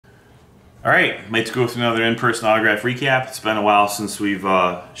All right, I'd like to go through another in-person autograph recap. It's been a while since we've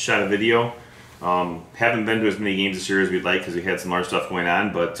shot a video. Haven't been to as many games this year as we'd like because we had some other stuff going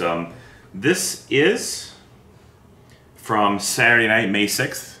on, but this is from Saturday night, May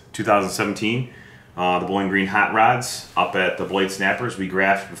 6th, 2017. The Bowling Green Hot Rods up at the Beloit Snappers. We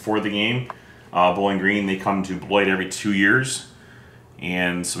graphed before the game. Bowling Green, they come to Beloit every 2 years.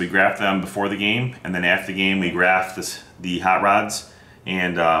 And so we graphed them before the game, and then after the game we graphed the Hot Rods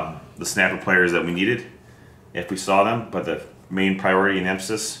and the snapper players that we needed if we saw them, but the main priority and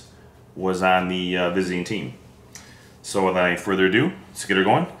emphasis was on the visiting team. So without any further ado, let's get her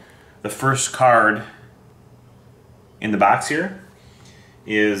going. The first card in the box here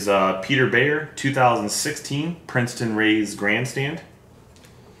is Peter Bayer, 2016 Princeton Rays Grandstand.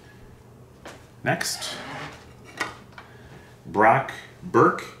 Next, Brock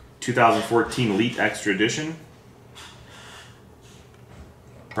Burke, 2014 Elite Extra Edition.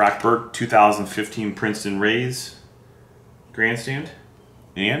 Brock Burke, 2015 Princeton Rays Grandstand.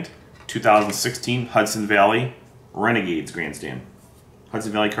 And 2016 Hudson Valley Renegades Grandstand.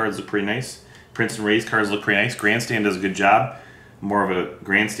 Hudson Valley cards look pretty nice. Princeton Rays cards look pretty nice. Grandstand does a good job. More of a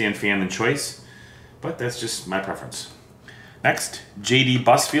Grandstand fan than Choice, but that's just my preference. Next, J.D.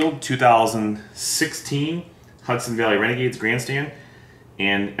 Busfield, 2016 Hudson Valley Renegades Grandstand.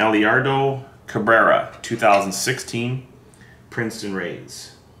 And Eliardo Cabrera, 2016 Princeton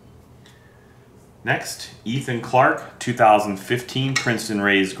Rays. Next, Ethan Clark, 2015 Princeton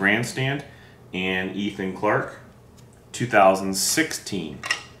Rays Grandstand, and Ethan Clark, 2016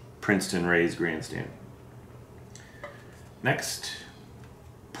 Princeton Rays Grandstand. Next,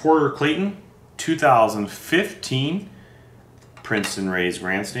 Porter Clayton, 2015 Princeton Rays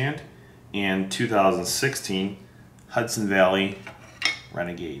Grandstand, and 2016 Hudson Valley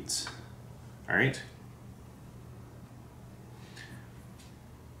Renegades. All right.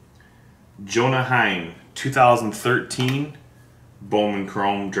 Jonah Heim, 2013 Bowman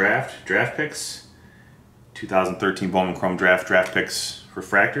Chrome Draft picks. 2013 Bowman Chrome Draft picks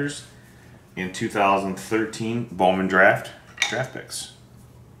refractors. And 2013 Bowman Draft picks.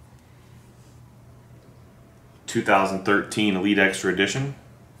 2013 Elite Extra Edition.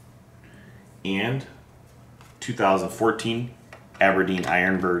 And 2014 Aberdeen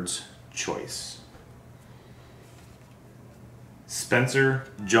Ironbirds Choice. Spencer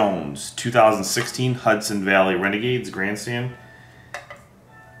Jones, 2016 Hudson Valley Renegades Grandstand.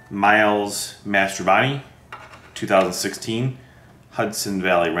 Miles Mastrobuoni, 2016 Hudson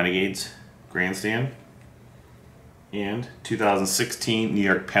Valley Renegades Grandstand. And 2016 New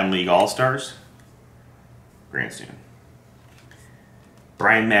York Penn League All-Stars Grandstand.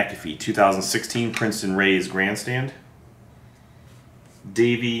 Brian McAfee, 2016 Princeton Rays Grandstand.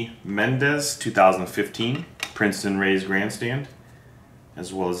 Davey Mendez, 2015 Princeton Rays Grandstand,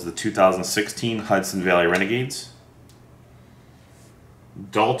 as well as the 2016 Hudson Valley Renegades.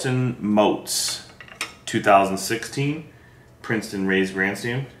 Dalton Moats, 2016 Princeton Rays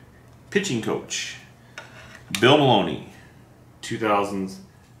Grandstand. Pitching coach, Bill Maloney,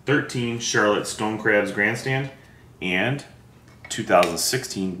 2013 Charlotte Stone Crabs Grandstand, and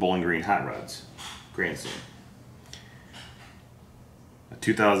 2016 Bowling Green Hot Rods Grandstand. A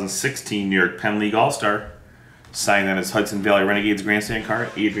 2016 New York Penn League All-Star, signed on his Hudson Valley Renegades Grandstand card,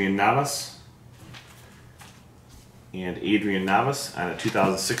 Adrian Navas. And Adrian Navas on a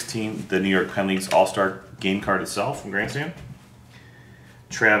 2016, the New York Penn League's All-Star game card itself from Grandstand.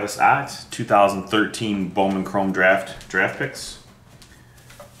 Travis Ott, 2013 Bowman Chrome Draft picks.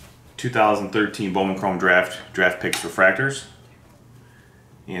 2013 Bowman Chrome Draft picks refractors.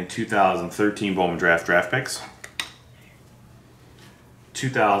 And 2013 Bowman Draft picks.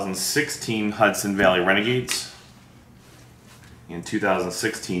 2016 Hudson Valley Renegades. And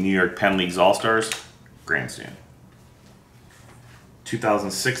 2016 New York Penn League's All-Stars Grandstand.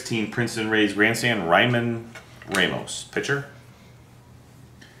 2016 Princeton Rays Grandstand, Ryman Ramos, pitcher.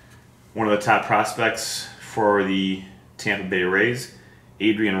 One of the top prospects for the Tampa Bay Rays,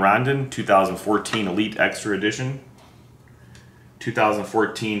 Adrian Rondon, 2014 Elite Extra Edition.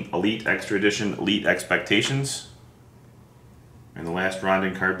 2014 Elite Extra Edition, Elite Expectations. And the last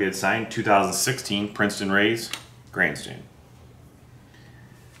Rondon card we had signed, 2016 Princeton Rays Grandstand.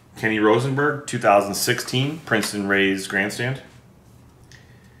 Kenny Rosenberg, 2016 Princeton Rays Grandstand.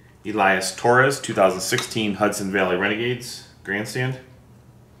 Elias Torres, 2016 Hudson Valley Renegades Grandstand.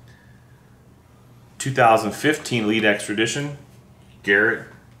 2015 Elite Extra Edition, Garrett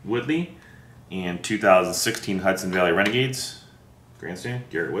Whitley. And 2016 Hudson Valley Renegades Grandstand,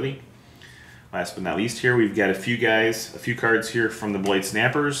 Garrett Whitley. Last but not least here, we've got a few cards here from the Beloit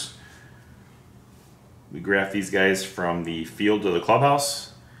Snappers. We graphed these guys from the field to the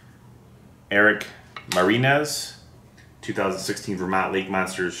clubhouse. Eric Marinez, 2016 Vermont Lake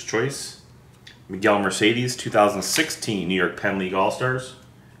Monsters Choice. Miguel Mercedes, 2016 New York Penn League All-Stars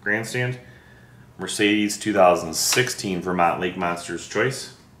Grandstand. Mercedes, 2016 Vermont Lake Monsters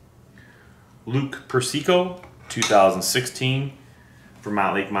Choice. Luke Persico, 2016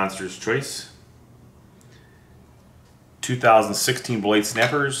 Vermont Lake Monsters Choice. 2016 Beloit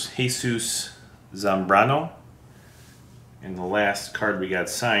Snappers, Jesus Zambrano. And the last card we got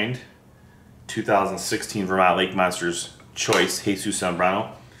signed, 2016 Vermont Lake Monsters Choice, Jesus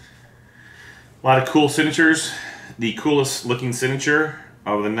Zambrano. A lot of cool signatures. The coolest looking signature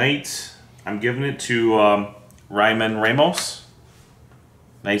of the night, I'm giving it to Ryman Ramos.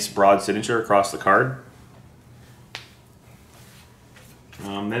 Nice broad signature across the card.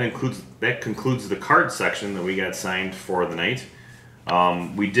 That concludes the card section that we got signed for the night.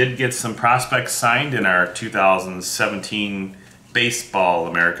 We did get some prospects signed in our 2017 Baseball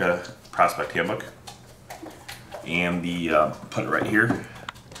America Prospect Handbook. And put it right here.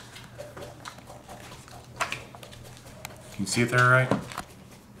 Can you see it there right?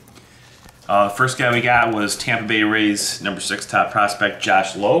 The first guy we got was Tampa Bay Rays number 6 top prospect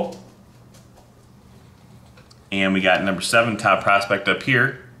Josh Lowe. And we got number 7 top prospect up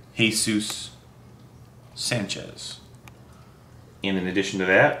here, Jesus Sanchez. And in addition to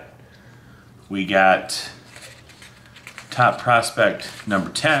that, we got top prospect number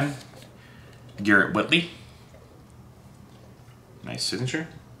 10, Garrett Whitley. Nice signature.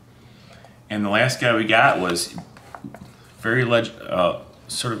 And the last guy we got was very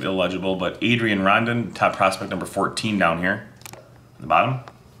sort of illegible, but Adrian Rondon, top prospect number 14 down here on the bottom.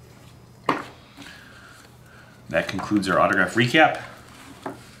 That concludes our autograph recap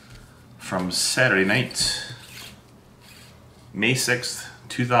from Saturday night, May 6th,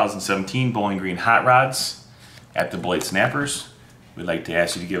 2017, Bowling Green Hot Rods at the Beloit Snappers. We'd like to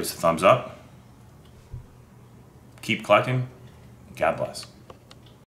ask you to give us a thumbs up. Keep collecting. God bless.